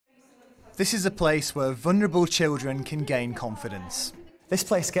This is a place where vulnerable children can gain confidence. This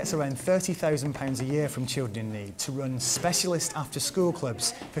place gets around £30,000 a year from children in need to run specialist after-school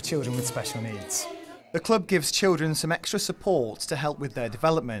clubs for children with special needs. The club gives children some extra support to help with their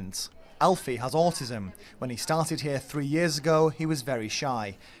development. Alfie has autism. When he started here 3 years ago, he was very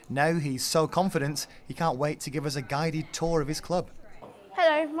shy. Now he's so confident, he can't wait to give us a guided tour of his club.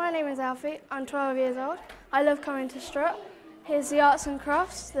 Hello, my name is Alfie. I'm 12 years old. I love coming to Strut. Here's the arts and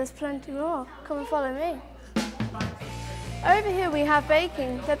crafts. There's plenty more. Come and follow me. Over here we have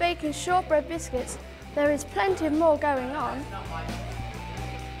baking. They're baking shortbread biscuits. There is plenty more going on.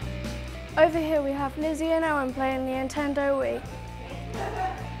 Over here we have Lizzie and Owen playing the Nintendo Wii.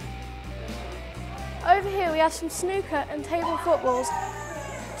 Over here we have some snooker and table footballs.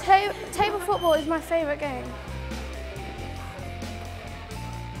 Table football is my favourite game.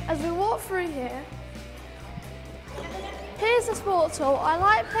 As we walk through here, here's the sports hall. I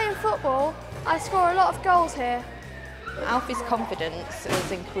like playing football. I score a lot of goals here. Alfie's confidence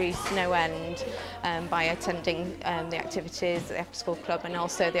has increased no end by attending the activities at the after school club and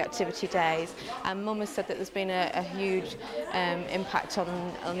also the activity days. And Mum has said that there's been a huge impact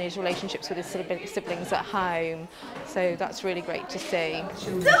on his relationships with his siblings at home, so that's really great to see.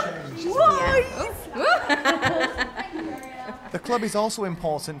 The club is also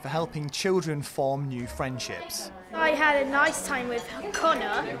important for helping children form new friendships. I had a nice time with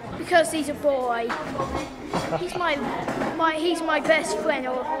Connor because he's a boy. He's my best friend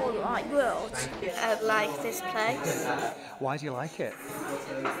of the whole wide world. I like this place Why do you like it?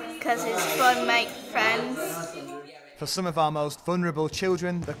 because it's fun to make friends. For some of our most vulnerable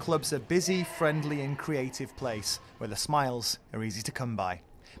children, the club's a busy, friendly and creative place where the smiles are easy to come by.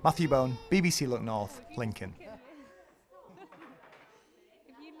 Matthew Bone, BBC Look North, Lincoln.